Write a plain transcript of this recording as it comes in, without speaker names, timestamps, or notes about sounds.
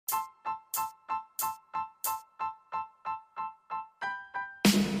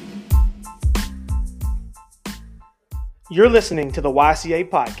You're listening to the YCA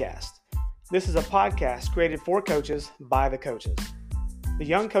Podcast. This is a podcast created for coaches by the coaches. The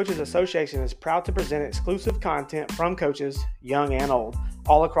Young Coaches Association is proud to present exclusive content from coaches, young and old,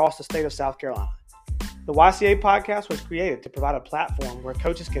 all across the state of South Carolina. The YCA Podcast was created to provide a platform where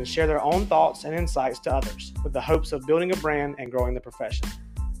coaches can share their own thoughts and insights to others with the hopes of building a brand and growing the profession.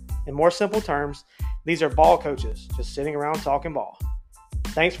 In more simple terms, these are ball coaches just sitting around talking ball.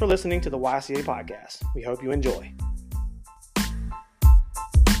 Thanks for listening to the YCA Podcast. We hope you enjoy.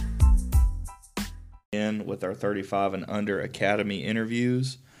 In with our 35 and under academy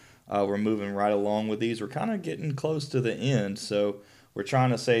interviews. We're moving right along with these. We're kind of getting close to the end, so we're trying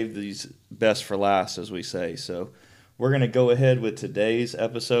to save these best for last, as we say. So we're going to go ahead with today's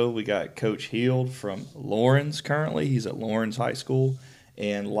episode. We got Coach Heald from Lawrence currently. He's at Lawrence High School,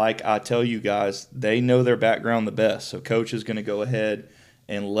 and like I tell you guys, they know their background the best. So Coach is going to go ahead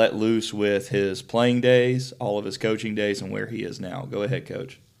and let loose with his playing days, all of his coaching days, and where he is now. Go ahead,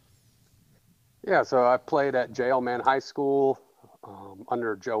 Coach. Yeah, so I played at JL High School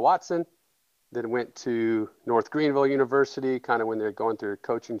under Joe Watson, then went to North Greenville University, kind of when they're going through a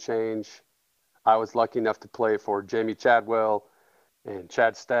coaching change. I was lucky enough to play for Jamie Chadwell and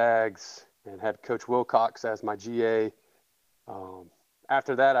Chad Staggs and had Coach Wilcox as my GA.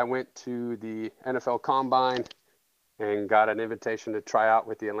 After that, I went to the NFL Combine and got an invitation to try out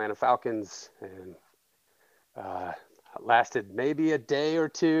with the Atlanta Falcons, and lasted maybe a day or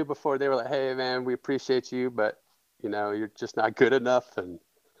two before they were like, hey, man, we appreciate you, but, you know, you're just not good enough. And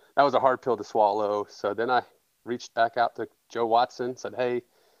that was a hard pill to swallow. So then I reached back out to Joe Watson, said, hey,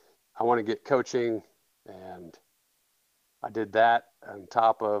 I want to get coaching. And I did that on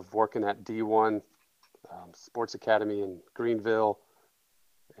top of working at D1 Sports Academy in Greenville.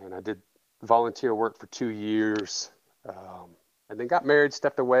 And I did volunteer work for 2 years, and then got married,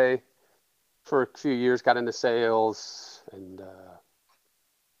 stepped away for a few years, got into sales, and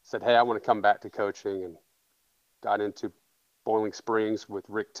said, hey, I want to come back to coaching, and got into Boiling Springs with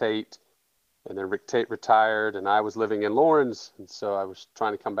Rick Tate. And then Rick Tate retired, and I was living in Lawrence, and so I was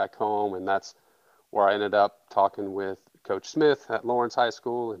trying to come back home, and that's where I ended up talking with Coach Smith at Lawrence High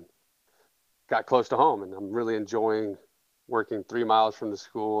School and got close to home. And I'm really enjoying working 3 miles from the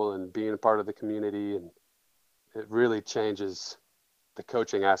school and being a part of the community, and it really changes the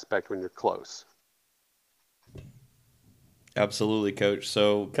coaching aspect when you're close. Absolutely, Coach.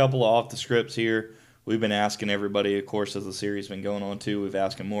 So a couple of off the scripts here. We've been asking everybody, of course, as the series has been going on too, we've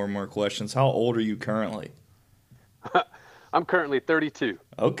asked more and more questions. How old are you currently? I'm currently 32.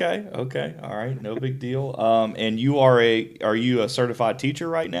 Okay. All right. No big deal. And are you a certified teacher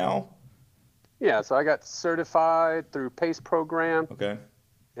right now? Yeah. So I got certified through PACE program. Okay.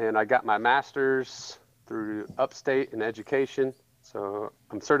 And I got my master's through Upstate in education. So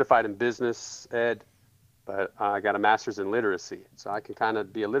I'm certified in business ed, but I got a master's in literacy. So I can kind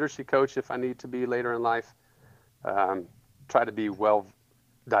of be a literacy coach if I need to be later in life. Try to be well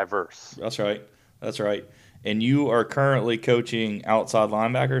diverse. That's right. And you are currently coaching outside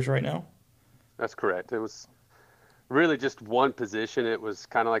linebackers right now? That's correct. It was really just one position. It was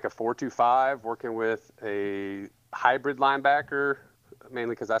kind of like a 4-2-5, working with a hybrid linebacker,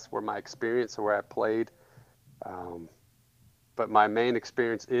 mainly because that's where my experience or where I played. But my main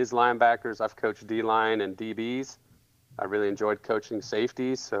experience is linebackers. I've coached D-line and DBs. I really enjoyed coaching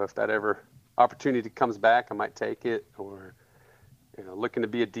safeties. So if that ever opportunity comes back, I might take it. Or, looking to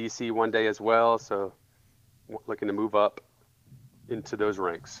be a DC one day as well. So looking to move up into those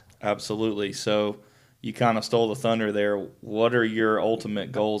ranks. Absolutely. So you kind of stole the thunder there. What are your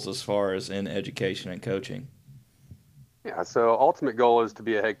ultimate goals as far as in education and coaching? Yeah, so ultimate goal is to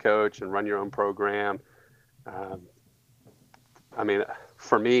be a head coach and run your own program.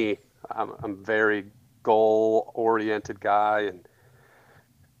 For me, I'm a very goal-oriented guy, and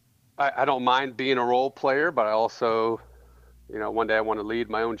I don't mind being a role player, but I also, one day I want to lead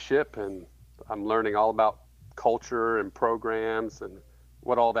my own ship, and I'm learning all about culture and programs and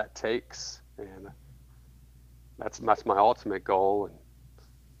what all that takes, and that's my ultimate goal. And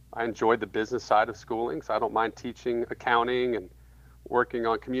I enjoyed the business side of schooling, so I don't mind teaching accounting and working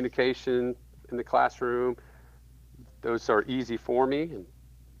on communication in the classroom. Those are easy for me and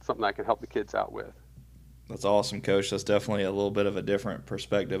something I can help the kids out with. That's awesome, Coach. That's definitely a little bit of a different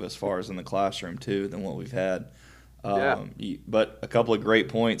perspective as far as in the classroom, too, than what we've had. But a couple of great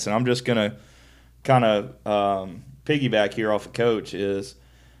points, and I'm just going to kind of piggyback here off of Coach is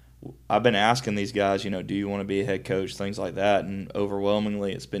I've been asking these guys, do you want to be a head coach, things like that, and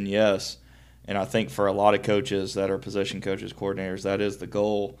overwhelmingly it's been yes. And I think for a lot of coaches that are position coaches, coordinators, that is the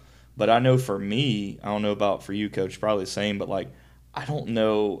goal. But I know for me, I don't know about for you, Coach, probably the same, but I don't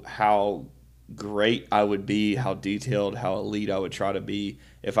know how great I would be, how detailed, how elite I would try to be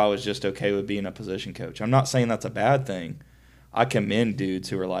if I was just okay with being a position coach. I'm not saying that's a bad thing. I commend dudes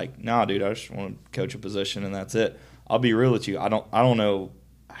who are like, nah, dude, I just want to coach a position and that's it. I'll be real with you. I don't know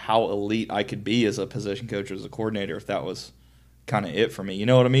how elite I could be as a position coach or as a coordinator if that was kind of it for me. You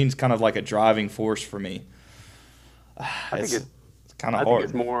know what I mean? It's kind of like a driving force for me. I think It's kind of I think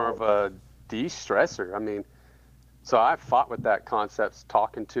it's hard. more of a de-stressor. I mean, so I fought with that concept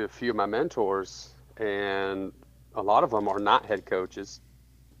talking to a few of my mentors, and a lot of them are not head coaches.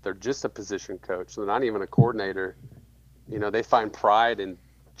 They're just a position coach. They're not even a coordinator. They find pride in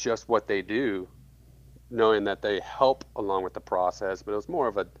just what they do, knowing that they help along with the process, but it was more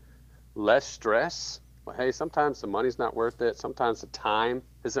of a less stress. Well, hey, sometimes the money's not worth it. Sometimes the time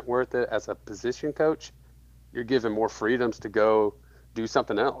isn't worth it. As a position coach, you're given more freedoms to go do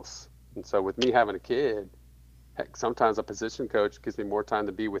something else. And so with me having a kid, heck, sometimes a position coach gives me more time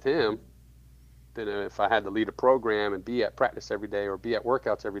to be with him than if I had to lead a program and be at practice every day or be at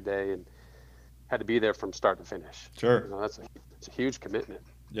workouts every day and had to be there from start to finish. Sure. It's a huge commitment.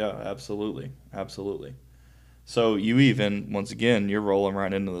 Yeah, absolutely. Absolutely. So you even, once again, you're rolling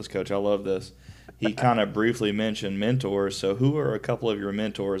right into this, Coach. I love this. He kind of briefly mentioned mentors. So who are a couple of your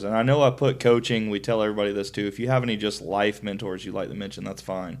mentors? And I know I put coaching. We tell everybody this too. If you have any just life mentors you'd like to mention, that's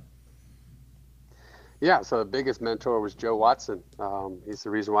fine. Yeah, so the biggest mentor was Joe Watson. He's the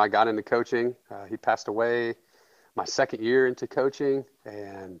reason why I got into coaching. He passed away my second year into coaching,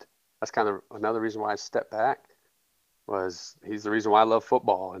 and that's kind of another reason why I stepped back. Was he's the reason why I love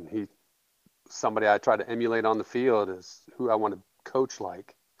football, and he somebody I try to emulate on the field is who I want to coach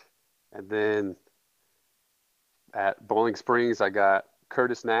like. And then at Bowling Springs, I got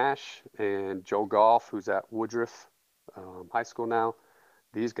Curtis Nash and Joe Goff, who's at Woodruff High School now.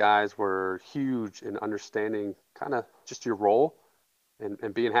 These guys were huge in understanding kind of just your role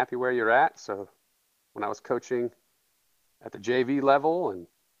and being happy where you're at. So when I was coaching at the JV level and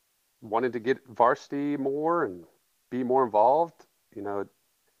wanted to get varsity more and be more involved,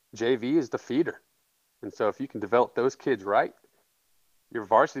 JV is the feeder. And so if you can develop those kids right, your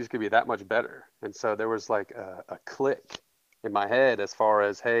varsity is going to be that much better. And so there was like a click in my head as far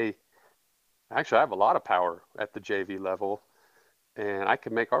as, hey, actually, I have a lot of power at the JV level, and I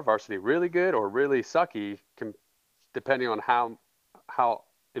can make our varsity really good or really sucky, depending on how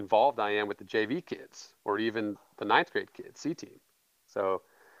involved I am with the JV kids or even the ninth grade kids, C team. So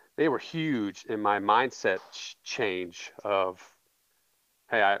they were huge in my mindset change of,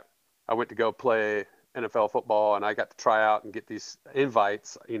 hey, I went to go play NFL football and I got to try out and get these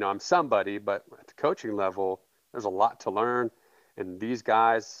invites. I'm somebody, but at the coaching level, there's a lot to learn. And these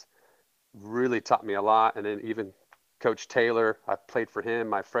guys really taught me a lot. And then even Coach Taylor, I played for him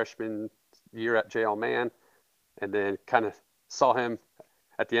my freshman year at JL Man, and then kind of saw him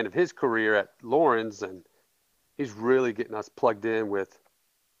at the end of his career at Lawrence. And he's really getting us plugged in with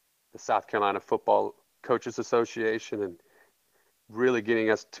the South Carolina Football Coaches Association and really getting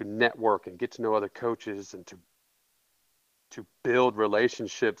us to network and get to know other coaches and to build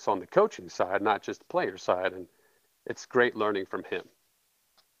relationships on the coaching side, not just the player side. And it's great learning from him.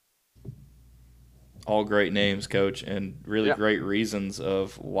 All great names, Coach, and really Yeah. great reasons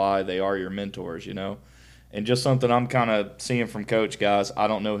of why they are your mentors. And just something I'm kind of seeing from Coach, guys. I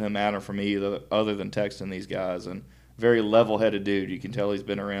don't know him, Adam, from either, other than texting these guys. And very level-headed dude. You can tell he's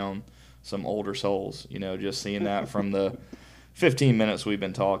been around some older souls. Just seeing that from the 15 minutes we've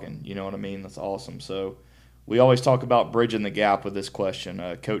been talking. You know what I mean? That's awesome. So we always talk about bridging the gap with this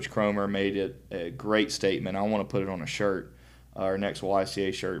question. Coach Cromer made it a great statement. I want to put it on a shirt, our next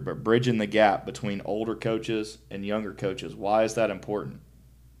YCA shirt. But bridging the gap between older coaches and younger coaches. Why is that important?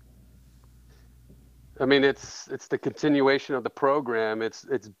 I mean, it's the continuation of the program. It's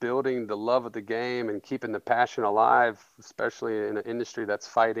building the love of the game and keeping the passion alive, especially in an industry that's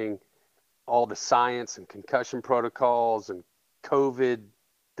fighting all the science and concussion protocols and COVID,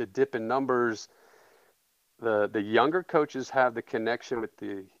 the dip in numbers. The younger coaches have the connection with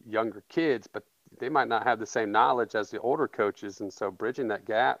the younger kids, but they might not have the same knowledge as the older coaches. And so bridging that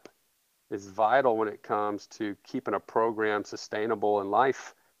gap is vital when it comes to keeping a program sustainable in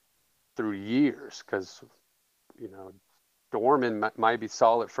life through years, because Dorman might be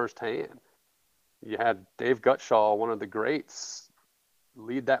solid firsthand. You had Dave Gutschall, one of the greats,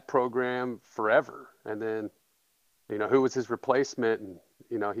 lead that program forever, and then who was his replacement,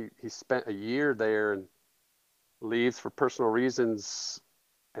 and he spent a year there and leaves for personal reasons,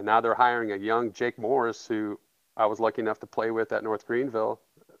 and now they're hiring a young Jake Morris, who I was lucky enough to play with at North Greenville.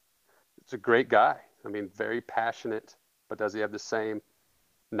 It's a great guy. I mean, very passionate, but does he have the same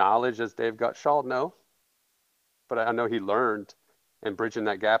knowledge as Dave Gutschall? No, but I know he learned And bridging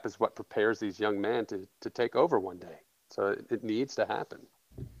that gap is what prepares these young men to take over one day. So it needs to happen.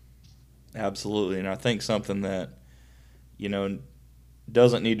 Absolutely. And I think something that, you know,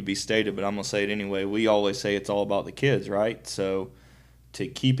 doesn't need to be stated, but I'm going to say it anyway. We always say it's all about the kids, right? So to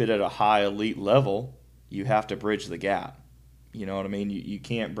keep it at a high elite level, you have to bridge the gap. You know what I mean? You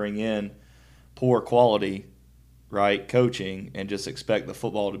can't bring in poor quality, right, coaching and just expect the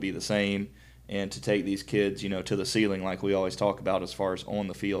football to be the same and to take these kids, you know, to the ceiling like we always talk about as far as on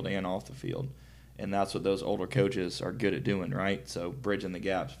the field and off the field. And that's what those older coaches are good at doing, right? So bridging the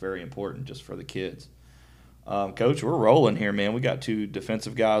gap is very important just for the kids. Coach, we're rolling here, man. We got 2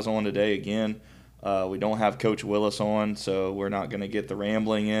 defensive guys on today again. We don't have Coach Willis on, so we're not going to get the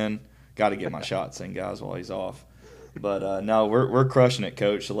rambling in. Got to get my shots in, guys, while he's off. But no, we're crushing it,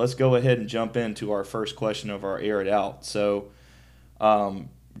 Coach. So let's go ahead and jump into our first question of our Air It Out. So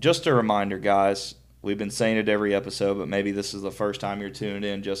just a reminder, guys, we've been saying it every episode, but maybe this is the first time you're tuned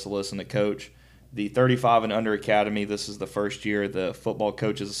in just to listen to Coach. The 35 and Under Academy, this is the first year the Football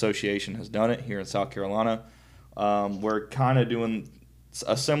Coaches Association has done it here in South Carolina. We're kind of doing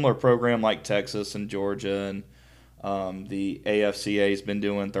a similar program like Texas and Georgia, and the AFCA has been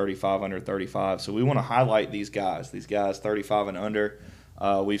doing 35 under 35. So we want to highlight these guys 35 and under.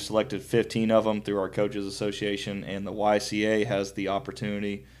 We've selected 15 of them through our Coaches Association, and the YCA has the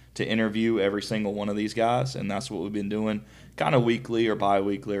opportunity to interview every single one of these guys, and that's what we've been doing kind of weekly or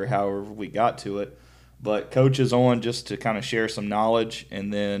bi-weekly or however we got to it. But Coach is on just to kind of share some knowledge,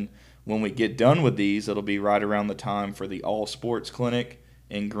 and then when we get done with these, it'll be right around the time for the All Sports Clinic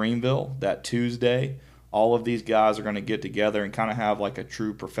in Greenville that Tuesday. All of these guys are going to get together and kind of have like a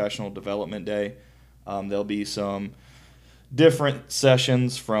true professional development day. There'll be some different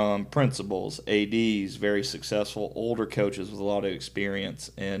sessions from principals, ADs, very successful older coaches with a lot of experience.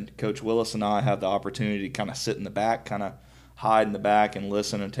 And Coach Willis and I have the opportunity to kind of sit in the back, kind of hide in the back and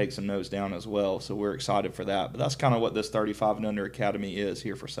listen and take some notes down as well. So we're excited for that. But that's kind of what this 35 and Under Academy is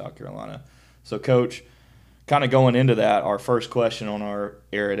here for South Carolina. So, Coach, kind of going into that, our first question on our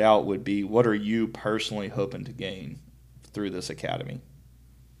Air It Out would be, what are you personally hoping to gain through this academy?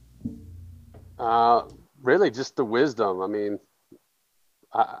 Really just the wisdom. I mean,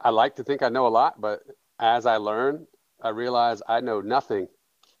 I like to think I know a lot, but as I learn, I realize I know nothing.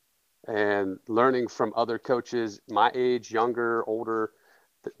 And learning from other coaches, my age, younger, older,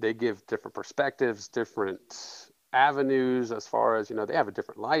 they give different perspectives, different avenues as far as, they have a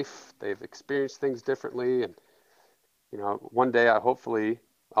different life. They've experienced things differently. And, one day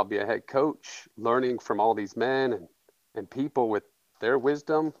I'll be a head coach, learning from all these men and people with their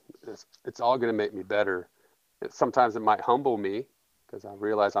wisdom. It's all going to make me better. Sometimes it might humble me because I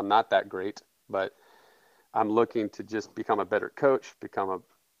realize I'm not that great, but I'm looking to just become a better coach, become a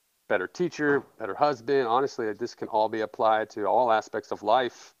better teacher, better husband. Honestly, this can all be applied to all aspects of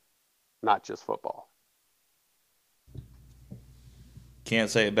life, not just football. Can't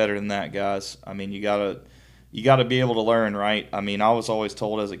say it better than that, guys. I mean, you gotta be able to learn, right? I mean, I was always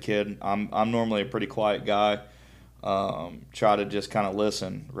told as a kid, I'm normally a pretty quiet guy. Try to just kind of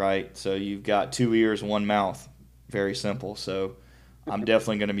listen, right? So you've got 2 ears, 1 mouth. Very simple. So I'm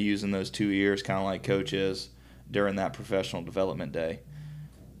definitely going to be using those 2 ears, kind of like Coach is, during that professional development day.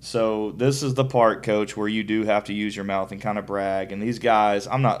 So this is the part, Coach, where you do have to use your mouth and kind of brag. And these guys,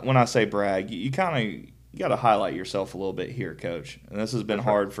 when I say brag, you got to highlight yourself a little bit here, Coach. And this has been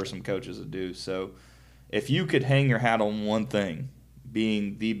hard for some coaches to do. So if you could hang your hat on one thing,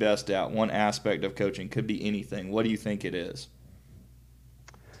 being the best at one aspect of coaching, could be anything, what do you think it is?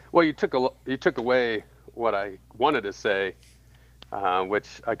 Well, you took away what I wanted to say, which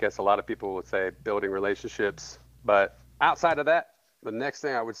I guess a lot of people would say building relationships. But outside of that, the next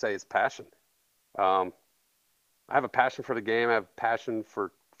thing I would say is passion. I have a passion for the game. I have a passion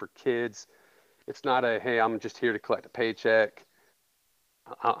for kids. It's not hey, I'm just here to collect a paycheck.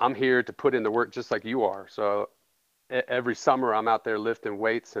 I'm here to put in the work just like you are. So every summer I'm out there lifting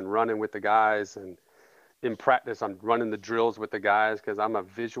weights and running with the guys, and in practice I'm running the drills with the guys because I'm a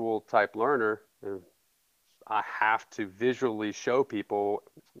visual type learner, and I have to visually show people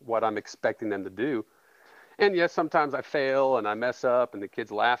what I'm expecting them to do. And yes, sometimes I fail and I mess up and the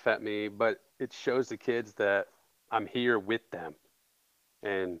kids laugh at me, but it shows the kids that I'm here with them.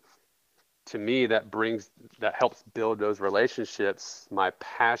 And to me, that helps build those relationships. My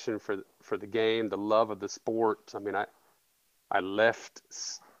passion for the game, the love of the sport. I mean, I left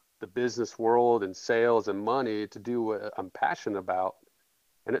the business world and sales and money to do what I'm passionate about.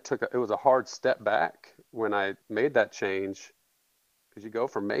 And it was a hard step back when I made that change, because you go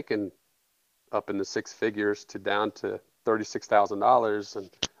from making up in the 6 figures to down to $36,000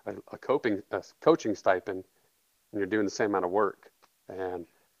 and a coaching stipend, and you're doing the same amount of work. And,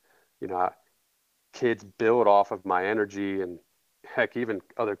 you know, kids build off of my energy, and heck, even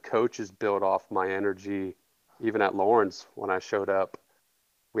other coaches build off my energy. Even at Lawrence, when I showed up,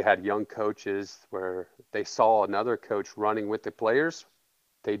 we had young coaches where they saw another coach running with the players,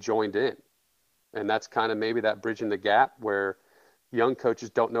 they joined in. And that's kind of maybe that bridging the gap where young coaches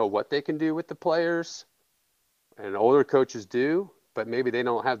don't know what they can do with the players and older coaches do, but maybe they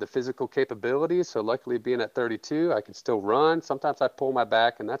don't have the physical capabilities. So luckily being at 32, I can still run. Sometimes I pull my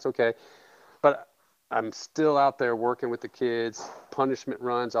back and that's okay. But I'm still out there working with the kids. Punishment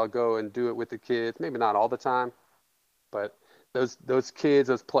runs, I'll go and do it with the kids. Maybe not all the time, but those kids,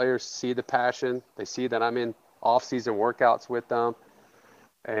 those players see the passion. They see that I'm in off-season workouts with them,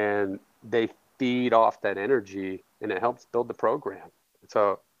 and they feed off that energy, and it helps build the program.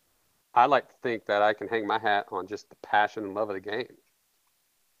 So I like to think that I can hang my hat on just the passion and love of the game.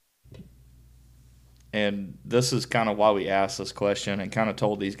 And this is kind of why we asked this question and kind of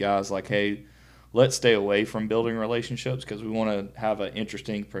told these guys, like, hey, let's stay away from building relationships because we want to have an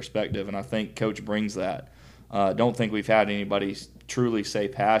interesting perspective. And I think Coach brings that. Don't think we've had anybody truly say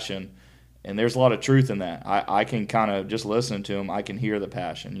passion. And there's a lot of truth in that. I can kind of just listen to him. I can hear the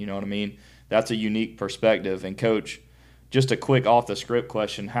passion. You know what I mean? That's a unique perspective. And, Coach, just a quick off-the-script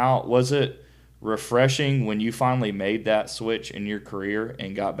question. How was it refreshing when you finally made that switch in your career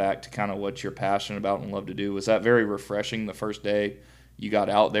and got back to kind of what you're passionate about and love to do? Was that very refreshing the first day you got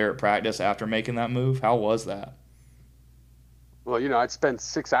out there at practice after making that move? How was that? Well, you know, I'd spend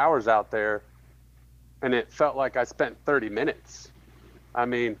 6 hours out there, and it felt like I spent 30 minutes. I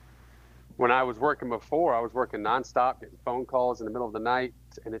mean, when I was working before, I was working nonstop, getting phone calls in the middle of the night,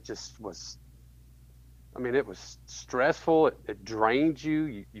 and it just was, I mean, it was stressful. It drained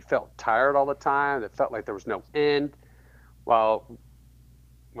you. You felt tired all the time. It felt like there was no end. While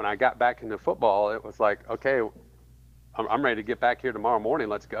when I got back into football, it was like, okay, I'm ready to get back here tomorrow morning.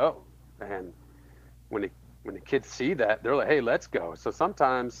 Let's go. And when the kids see that, they're like, hey, let's go. So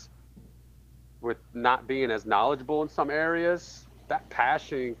sometimes with not being as knowledgeable in some areas, that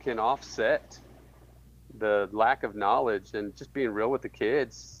passion can offset the lack of knowledge, and just being real with the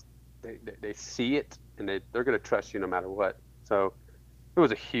kids, they see it, and they're going to trust you no matter what. So it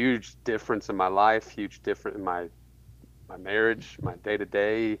was a huge difference in my life, huge difference in my marriage, my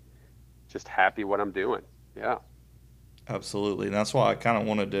day-to-day, just happy what I'm doing. Yeah. Absolutely. And that's why I kind of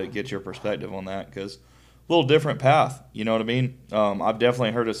wanted to get your perspective on that because a little different path. You know what I mean? I've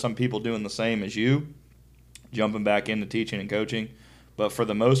definitely heard of some people doing the same as you, jumping back into teaching and coaching. But for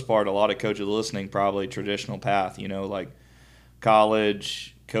the most part, a lot of coaches listening probably traditional path, you know, like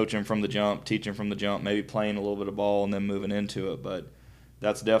college, coaching from the jump, teaching from the jump, maybe playing a little bit of ball and then moving into it. But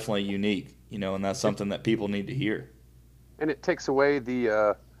that's definitely unique, you know, and that's something that people need to hear. And it takes away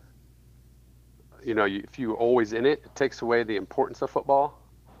the, you know, if you're always in it, it takes away the importance of football.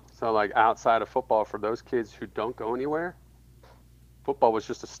 So like outside of football, for those kids who don't go anywhere, football was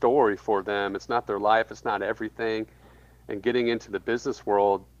just a story for them. It's not their life. It's not everything. And getting into the business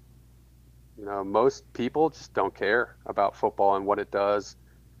world, you know, most people just don't care about football and what it does,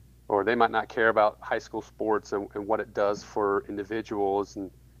 or they might not care about high school sports and what it does for individuals.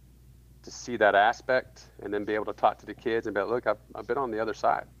 And to see that aspect and then be able to talk to the kids and be like, look, I've been on the other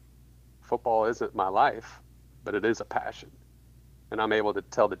side. Football isn't my life, but it is a passion. And I'm able to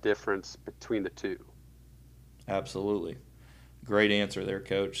tell the difference between the two. Absolutely. Great answer there,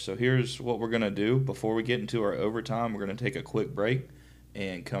 Coach. So here's what we're going to do. Before we get into our overtime, we're going to take a quick break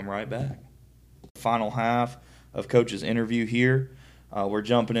and come right back. Final half of Coach's interview here. We're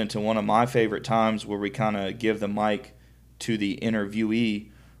jumping into one of my favorite times where we kind of give the mic to the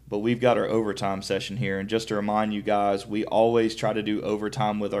interviewee, but we've got our overtime session here. And just to remind you guys, we always try to do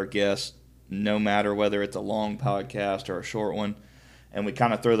overtime with our guests, no matter whether it's a long podcast or a short one. And we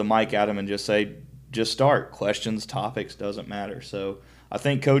kind of throw the mic at them and just say, just start. Questions, topics, doesn't matter. So I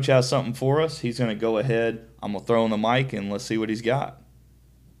think Coach has something for us. He's going to go ahead. I'm going to throw in the mic and let's see what he's got.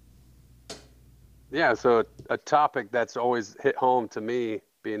 Yeah, so a topic that's always hit home to me,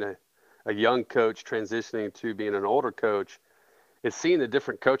 being a young coach transitioning to being an older coach, is seeing the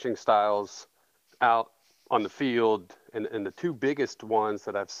different coaching styles out on the field. And the two biggest ones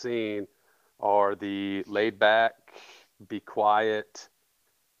that I've seen are the laid back, be quiet,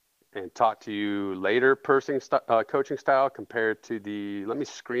 and talk to you later coaching style compared to the let me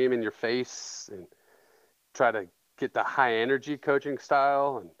scream in your face and try to get the high energy coaching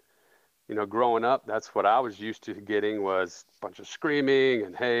style. And you know, growing up, that's what I was used to getting, was a bunch of screaming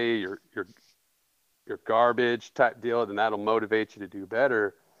and hey, you're garbage type deal, and that'll motivate you to do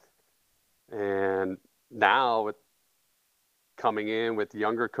better. And now with coming in, with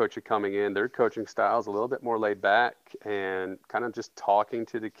younger coaches coming in, their coaching style is a little bit more laid back and kind of just talking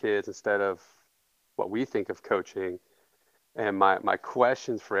to the kids instead of what we think of coaching. And my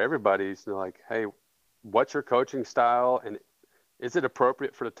questions for everybody is like, hey, what's your coaching style, and is it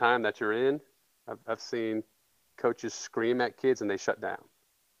appropriate for the time that you're in? I've seen coaches scream at kids and they shut down.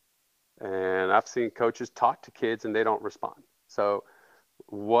 And I've seen coaches talk to kids and they don't respond. So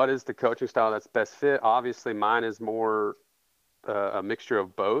what is the coaching style that's best fit? Obviously, mine is more a mixture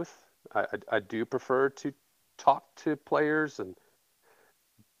of both. I do prefer to talk to players and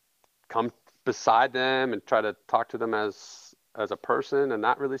come beside them and try to talk to them as a person and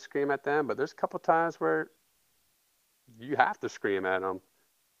not really scream at them. But there's a couple times where you have to scream at them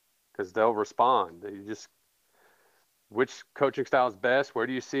because they'll respond. Which coaching style is best? Where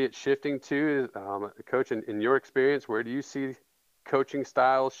do you see it shifting to? Coach, in your experience, where do you see coaching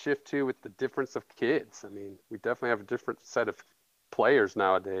styles shift to with the difference of kids? I mean, we definitely have a different set of players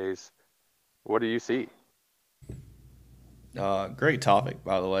nowadays. What do you see? Great topic,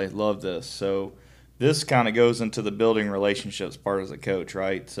 by the way. Love this. So this kind of goes into the building relationships part as a coach,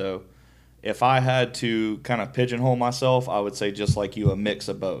 right? So if I had to kind of pigeonhole myself, I would say just like you, a mix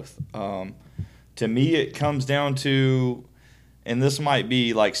of both. To me, it comes down to, and this might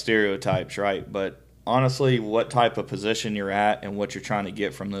be like stereotypes, right? But honestly, what type of position you're at and what you're trying to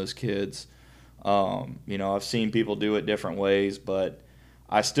get from those kids. I've seen people do it different ways, but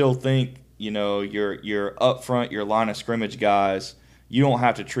I still think, your up front, your line of scrimmage guys, you don't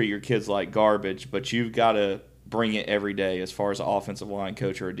have to treat your kids like garbage, but you've got to bring it every day as far as an offensive line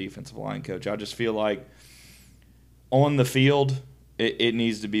coach or a defensive line coach. I just feel like on the field, it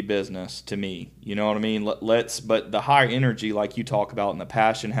needs to be business to me. You know what I mean? But the high energy, like you talk about, and the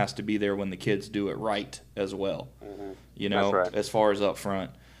passion has to be there when the kids do it right as well. Mm-hmm. That's right. As far as up front.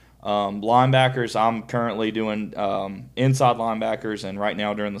 Linebackers, I'm currently doing inside linebackers, and right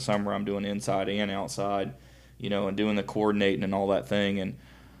now during the summer I'm doing inside and outside, and doing the coordinating and all that thing. And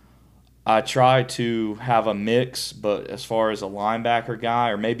I try to have a mix, but as far as a linebacker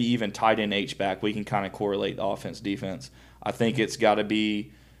guy or maybe even tight end H-back, we can kind of correlate the offense defense. I think it's got to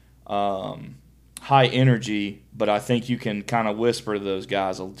be high energy, but I think you can kind of whisper to those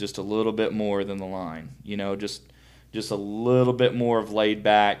guys just a little bit more than the line. Just a little bit more of laid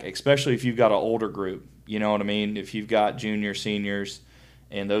back, especially if you've got an older group. You know what I mean? If you've got juniors, seniors,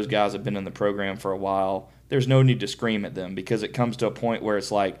 and those guys have been in the program for a while, there's no need to scream at them because it comes to a point where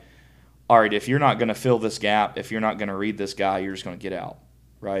it's like, all right, if you're not going to fill this gap, if you're not going to read this guy, you're just going to get out,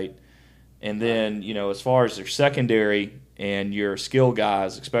 right? And then, as far as their secondary and your skill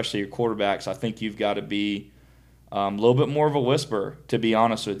guys, especially your quarterbacks, I think you've got to be a little bit more of a whisperer, to be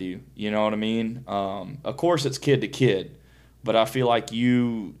honest with you. You know what I mean? Of course, it's kid to kid, but I feel like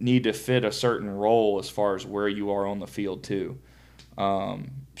you need to fit a certain role as far as where you are on the field too.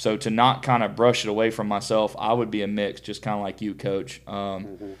 So to not kind of brush it away from myself, I would be a mix, just kind of like you, Coach.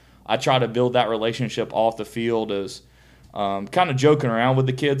 I try to build that relationship off the field as kind of joking around with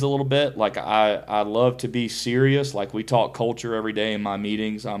the kids a little bit. Like I love to be serious. Like we talk culture every day in my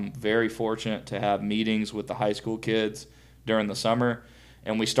meetings. I'm very fortunate to have meetings with the high school kids during the summer,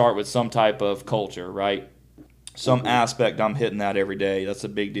 and we start with some type of culture, right? Some aspect, I'm hitting that every day. That's a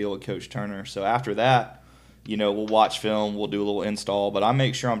big deal with Coach Turner. So after that, we'll watch film, we'll do a little install, but I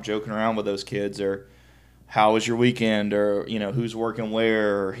make sure I'm joking around with those kids, or how was your weekend, or who's working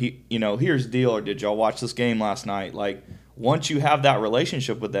where, or here's the deal, or did y'all watch this game last night? Like, once you have that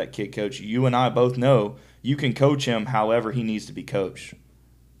relationship with that kid, Coach, you and I both know you can coach him however he needs to be coached.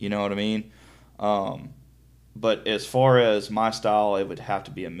 You know what I mean? But as far as my style, it would have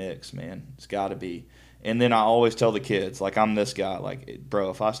to be a mix, man. It's got to be. And then I always tell the kids, like, I'm this guy. Like,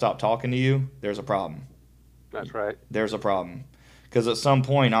 bro, if I stop talking to you, there's a problem. That's right. There's a problem. Because at some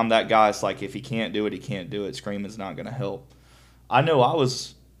point, I'm that guy. It's like, if he can't do it, he can't do it. Screaming's not going to help. I know I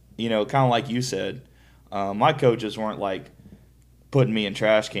was, kind of like you said, my coaches weren't like putting me in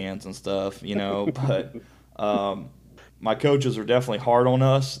trash cans and stuff, but my coaches were definitely hard on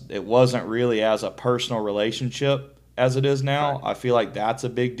us. It wasn't really as a personal relationship as it is now. Right. I feel like that's a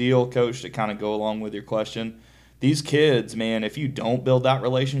big deal, Coach, to kind of go along with your question. These kids, man, if you don't build that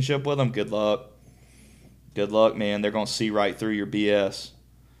relationship with them, good luck. Good luck, man. They're going to see right through your BS.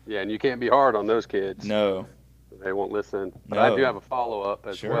 Yeah, and you can't be hard on those kids. No. They won't listen. But No. I do have a follow-up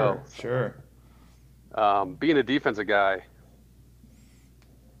as well. Sure. Being a defensive guy,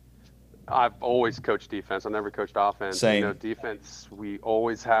 I've always coached defense. I've never coached offense. Same. Defense, we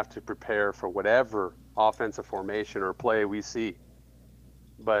always have to prepare for whatever offensive formation or play we see.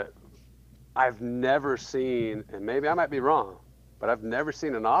 But I've never seen, and maybe I might be wrong, but I've never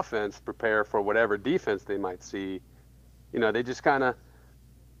seen an offense prepare for whatever defense they might see they just kind of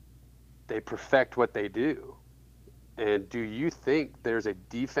they perfect what they do. And do you think there's a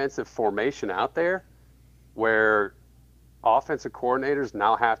defensive formation out there where offensive coordinators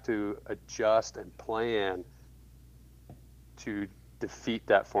now have to adjust and plan to defeat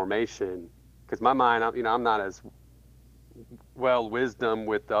that formation? Because my mind, I'm not as well wisdom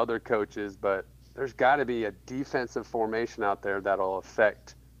with the other coaches, but there's got to be a defensive formation out there that'll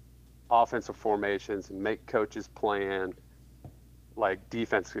affect offensive formations and make coaches plan like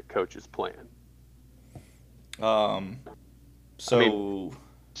defensive coaches plan.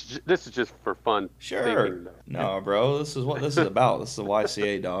 This is just for fun. Sure. Thinking, no, bro, this is what this is about. This is the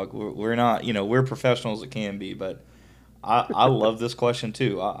YCA, dog. We're not, we're professionals that can be, but I love this question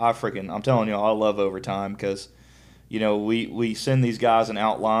too. I'm telling you, I love overtime because, we send these guys an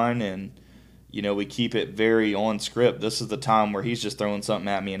outline and, we keep it very on script. This is the time where he's just throwing something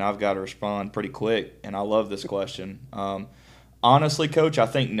at me and I've got to respond pretty quick. And I love this question. Honestly, Coach, I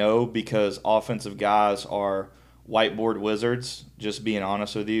think no, because offensive guys are whiteboard wizards, just being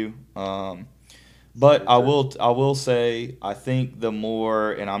honest with you. But I will say, I think the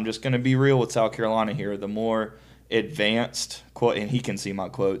more, and I'm just going to be real with South Carolina here, the more advanced, quote, and he can see my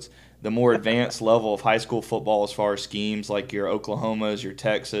quotes, the more advanced level of high school football as far as schemes, like your Oklahomas, your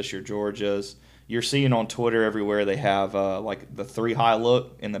Texas, your Georgias, you're seeing on Twitter everywhere they have like the 3-high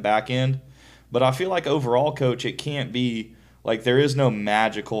look in the back end. But I feel like overall, Coach, it can't be, like there is no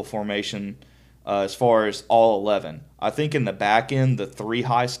magical formation as far as all 11. I think in the back end, the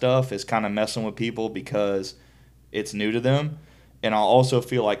 3-high stuff is kind of messing with people because it's new to them. And I also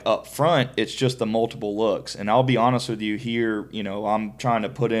feel like up front, it's just the multiple looks. And I'll be honest with you here, I'm trying to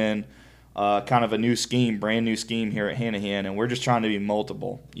put in kind of a new scheme, brand new scheme here at Hanahan, and we're just trying to be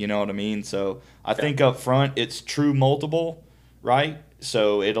multiple. You know what I mean? So I think up front, it's true multiple, right?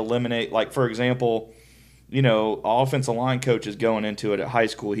 So it eliminate, like for example, offensive line coach is going into it at high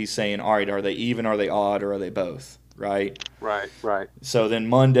school. He's saying, all right, are they even, are they odd, or are they both? Right. So then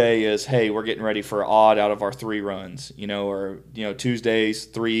Monday is, hey, we're getting ready for odd out of our 3 runs, or Tuesdays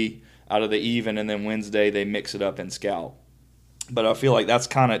 3 out of the even, and then Wednesday they mix it up and scout. But I feel like that's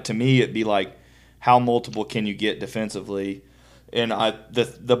kind of, to me, it'd be like, how multiple can you get defensively? And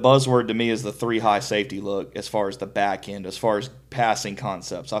the buzzword to me is the 3-high safety look as far as the back end, as far as passing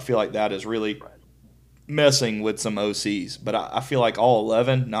concepts. I feel like that is really messing with some OCs, but I feel like all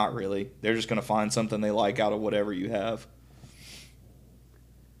 11, not really. They're just going to find something they like out of whatever you have.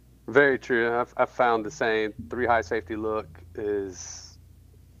 Very true. I've found the same 3-high safety look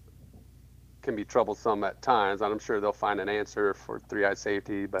can be troublesome at times, and I'm sure they'll find an answer for 3-high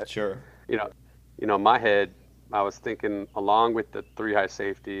safety. But sure, in my head, I was thinking along with the 3-high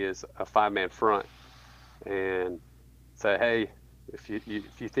safety is a 5-man front, and say, hey, if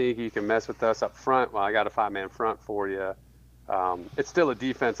you think you can mess with us up front, well, I got a 5-man front for you. It's still a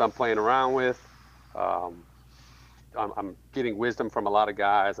defense I'm playing around with. I'm getting wisdom from a lot of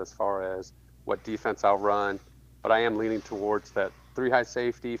guys as far as what defense I'll run, but I am leaning towards that 3-high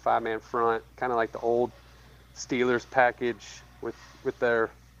safety, 5-man front, kind of like the old Steelers package with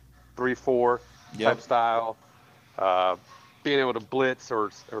their 3-4 type style. Being able to blitz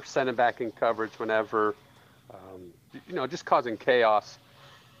or send it back in coverage whenever. Just causing chaos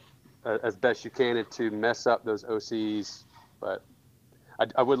as best you can to mess up those OCs. But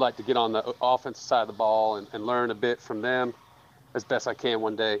I would like to get on the offensive side of the ball and learn a bit from them as best I can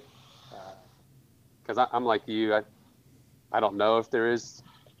one day. Because I'm like you. I don't know if there is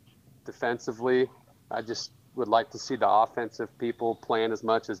defensively. I just would like to see the offensive people playing as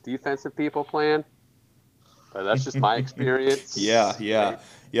much as defensive people playing. That's just my experience.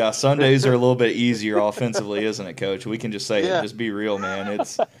 Yeah. Sundays are a little bit easier offensively, isn't it, Coach? We can just say it. Just be real, man.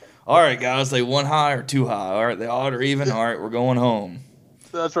 It's all right, guys. They 1-high or 2-high. All right, they odd or even. All right, we're going home.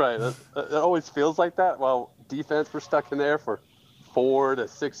 That's right. It always feels like that. Well, defense, we're stuck in there for 4 to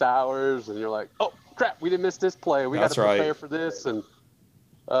 6 hours, and you're like, oh crap, we didn't miss this play. We got to prepare for this, and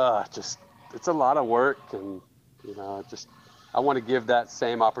it's a lot of work, and I want to give that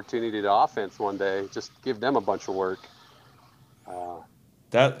same opportunity to offense one day. Just give them a bunch of work.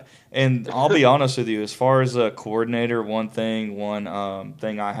 And I'll be honest with you, as far as a coordinator, one thing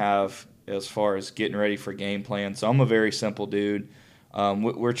I have as far as getting ready for game plan. So I'm a very simple dude.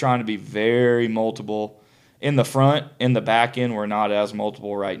 We're trying to be very multiple. In the front, in the back end, we're not as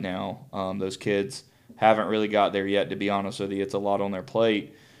multiple right now. Those kids haven't really got there yet, to be honest with you. It's a lot on their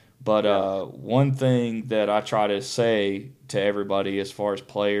plate. But one thing that I try to say to everybody as far as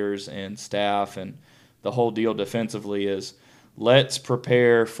players and staff and the whole deal defensively is let's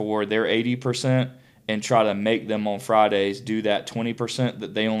prepare for their 80% and try to make them on Fridays do that 20%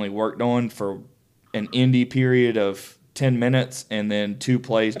 that they only worked on for an indie period of 10 minutes and then 2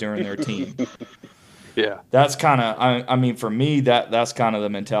 plays during their team. Yeah. That's kind of, I mean, for me, that's kind of the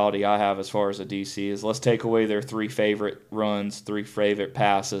mentality I have as far as a DC is let's take away their 3 favorite runs, 3 favorite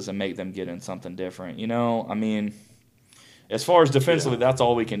passes, and make them get in something different. You know, I mean, as far as defensively, that's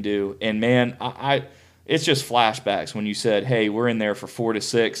all we can do. And, man, it's just flashbacks when you said, hey, we're in there for 4 to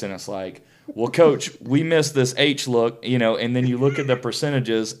 6, and it's like, well, Coach, we missed this H look, you know, and then you look at the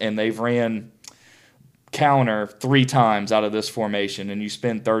percentages, and they've ran counter 3 times out of this formation, and you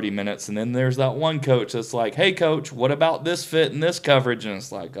spend 30 minutes, and then there's that one coach that's like, hey, Coach, what about this fit and this coverage? And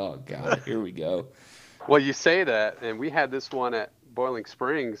it's like, oh, God, here we go. Well, you say that, and we had this one at Boiling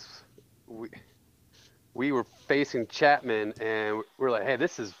Springs. We were facing Chapman, and we're like, hey,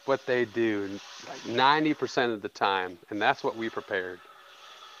 this is what they do like 90% of the time, and that's what we prepared.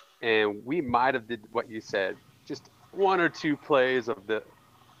 And we might have did what you said, just 1 or 2 plays of the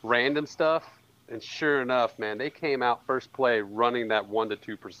random stuff. And sure enough, man, they came out first play running that 1 to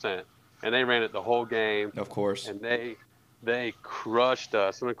 2%, and they ran it the whole game. Of course. And they crushed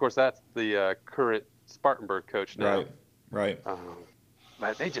us. And of course, that's the current Spartanburg coach now. Right.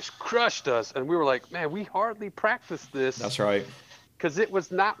 But they just crushed us, and we were like, man, we hardly practiced this. That's right. Because it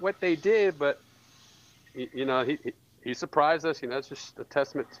was not what they did, but you know, he surprised us. You know, it's just a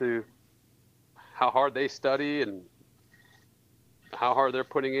testament to how hard they study and how hard they're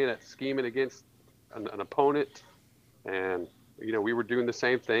putting in at scheming against an opponent. And you know, we were doing the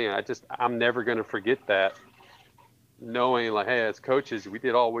same thing. I'm never going to forget that, knowing like, hey, as coaches, we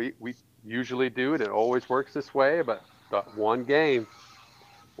did all we usually do, and it always works this way. But that one game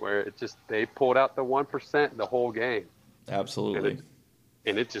where they pulled out the 1% the whole game. Absolutely.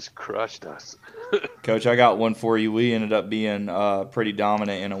 And it just crushed us. Coach, I got one for you. We ended up being pretty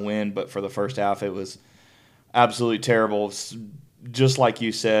dominant in a win, but for the first half, it was absolutely terrible. Just like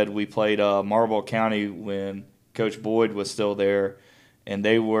you said, we played Marlboro County when Coach Boyd was still there, and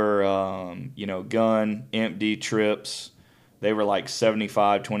they were, gun, empty trips. They were like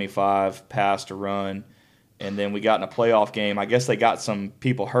 75-25 pass to run. And then we got in a playoff game. I guess they got some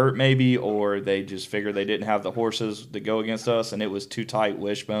people hurt maybe, or they just figured they didn't have the horses to go against us, and it was too tight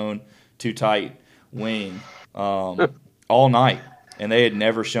wishbone, too tight wing all night. And they had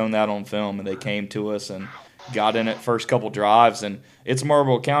never shown that on film, and they came to us and got in it first couple drives. And it's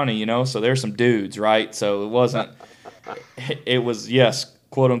Marlboro County, you know, so there's some dudes, right? So it was, yes,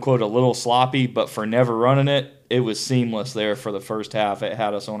 quote-unquote, a little sloppy, but for never running it, it was seamless there for the first half. It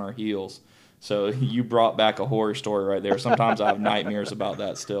had us on our heels. So you brought back a horror story right there. Sometimes I have nightmares about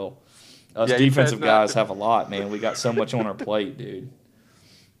that still. Us defensive guys have a lot, man. We got so much on our plate, dude.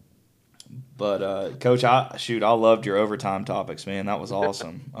 But, Coach, I loved your overtime topics, man. That was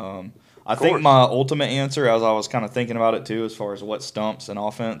awesome. I think my ultimate answer, as I was kind of thinking about it too, as far as what stumps an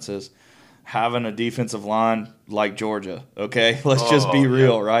offense, is having a defensive line like Georgia, okay? Let's just be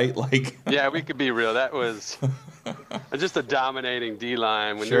real, right? Like, yeah, we could be real. That was just a dominating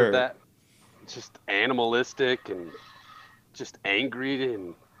D-line. When they're that just animalistic and just angry,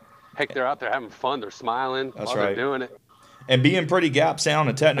 and heck, they're out there having fun. They're smiling while they're doing it. And being pretty gap sound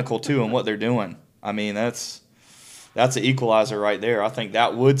and technical too in what they're doing. I mean, that's an equalizer right there. I think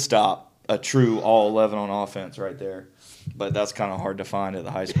that would stop a true all 11 on offense right there. But that's kind of hard to find at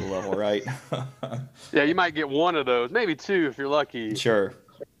the high school level, right? Yeah, you might get one of those, maybe 2 if you're lucky. Sure.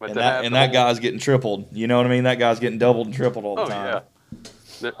 But that guy's getting tripled. You know what I mean? That guy's getting doubled and tripled all the time. Yeah.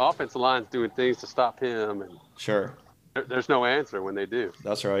 The offensive line's doing things to stop him, and there's no answer when they do.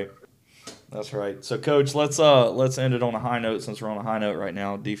 That's right. So, Coach, let's end it on a high note, since we're on a high note right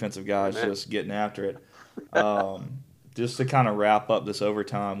now. Defensive guys just getting after it. Just to kind of wrap up this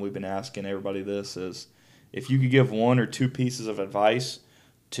overtime, we've been asking everybody this is, if you could give 1 or 2 pieces of advice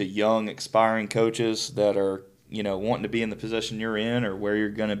to young, aspiring coaches that are, wanting to be in the position you're in or where you're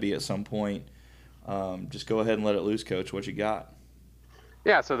going to be at some point, just go ahead and let it loose, Coach. What you got?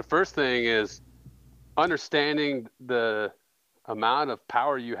 Yeah, so the first thing is understanding the amount of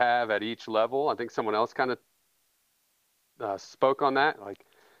power you have at each level. I think someone else kind of spoke on that. Like,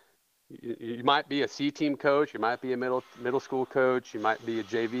 you might be a C-team coach, you might be a middle school coach, you might be a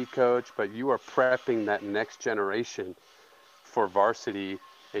JV coach, but you are prepping that next generation for varsity,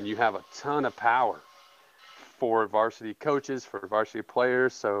 and you have a ton of power for varsity coaches, for varsity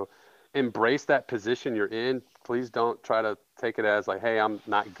players. So embrace that position you're in. Please don't try to take it as like, hey, I'm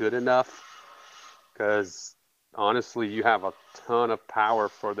not good enough, because honestly, you have a ton of power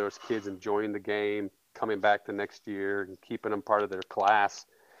for those kids enjoying the game, coming back the next year, and keeping them part of their class.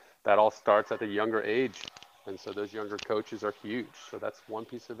 That all starts at a younger age. And so those younger coaches are huge. So that's one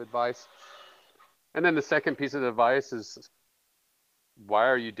piece of advice. And then the second piece of advice is, why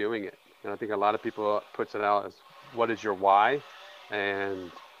are you doing it? And I think a lot of people puts it out as, what is your why,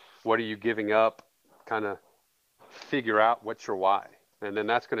 and what are you giving up? Kind of figure out what's your why, and then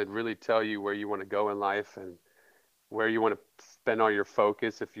that's going to really tell you where you want to go in life and where you want to spend all your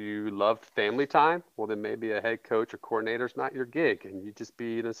focus. If you love family time, well, then maybe a head coach or coordinator is not your gig, and you just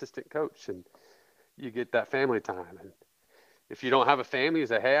be an assistant coach and you get that family time. And if you don't have a family, you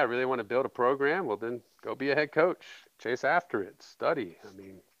say, hey, I really want to build a program, well, then go be a head coach, chase after it, study. I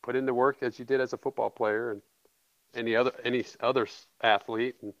mean, put in the work as you did as a football player and any other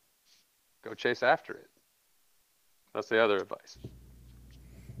athlete, and go chase after it. That's the other advice.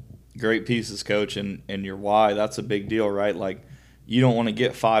 Great pieces, Coach, and your why, that's a big deal, right? Like, you don't want to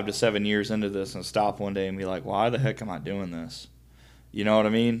get 5 to 7 years into this and stop one day and be like, why the heck am I doing this? You know what I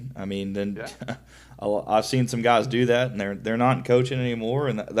mean? Then yeah. I've seen some guys do that, and they're not coaching anymore,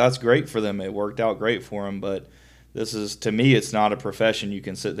 and that's great for them. It worked out great for them, but this is, to me, it's not a profession you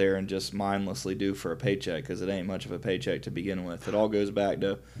can sit there and just mindlessly do for a paycheck, because it ain't much of a paycheck to begin with. It all goes back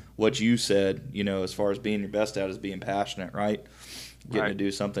to what you said, as far as being your best at is being passionate, right? Getting to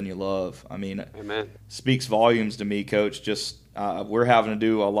do something you love. Amen. Speaks volumes to me, Coach. Just we're having to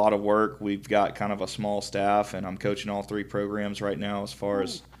do a lot of work. We've got kind of a small staff, and I'm coaching all 3 programs right now as far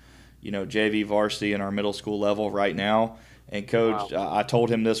as, JV, varsity, and our middle school level right now. And, Coach, wow. I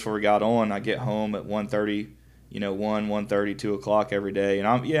told him this before we got on. I get home at 1:30, 1:30, 2 o'clock every day. And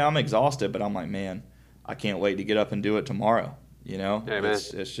I'm exhausted, but I'm like, man, I can't wait to get up and do it tomorrow. Amen.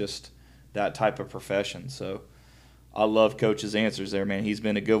 It's just that type of profession. So I love Coach's answers there, man. He's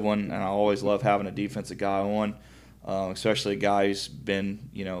been a good one, and I always love having a defensive guy on, especially a guy who's been,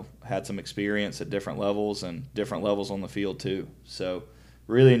 had some experience at different levels and different levels on the field too. So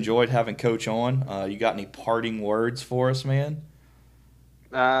really enjoyed having Coach on. You got any parting words for us, man?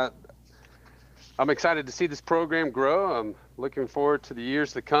 I'm excited to see this program grow. I'm looking forward to the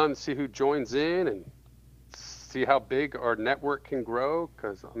years to come, see who joins in and see how big our network can grow,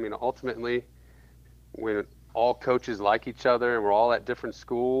 because, ultimately, when all coaches like each other and we're all at different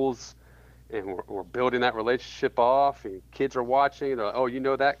schools and we're building that relationship off, and kids are watching, oh,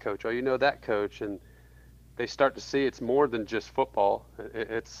 that coach, oh, that coach, and they start to see it's more than just football.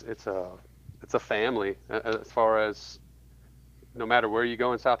 It's a family, as far as no matter where you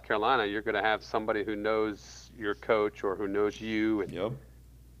go in South Carolina, you're going to have somebody who knows your coach or who knows you. And, yep.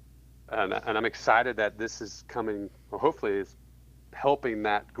 and I'm excited that this is coming, or hopefully is helping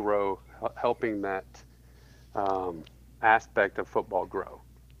that grow, helping that aspect of football grow.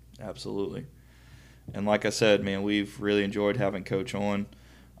 Absolutely. And like I said, man, we've really enjoyed having Coach on.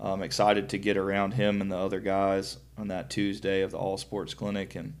 I'm excited to get around him and the other guys on that Tuesday of the All Sports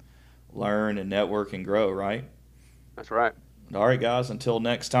Clinic and learn and network and grow, right? That's right. All right, guys, until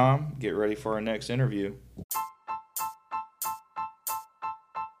next time, get ready for our next interview.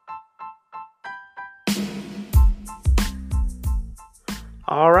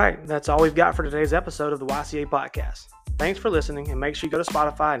 All right, that's all we've got for today's episode of the YCA Podcast. Thanks for listening, and make sure you go to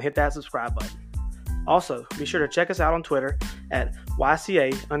Spotify and hit that subscribe button. Also, be sure to check us out on Twitter at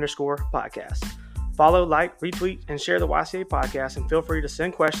YCA_podcast. Follow, like, retweet, and share the YCA Podcast, and feel free to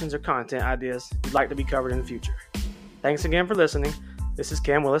send questions or content ideas you'd like to be covered in the future. Thanks again for listening. This is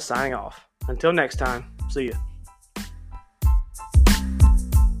Cam Willis signing off. Until next time, see ya.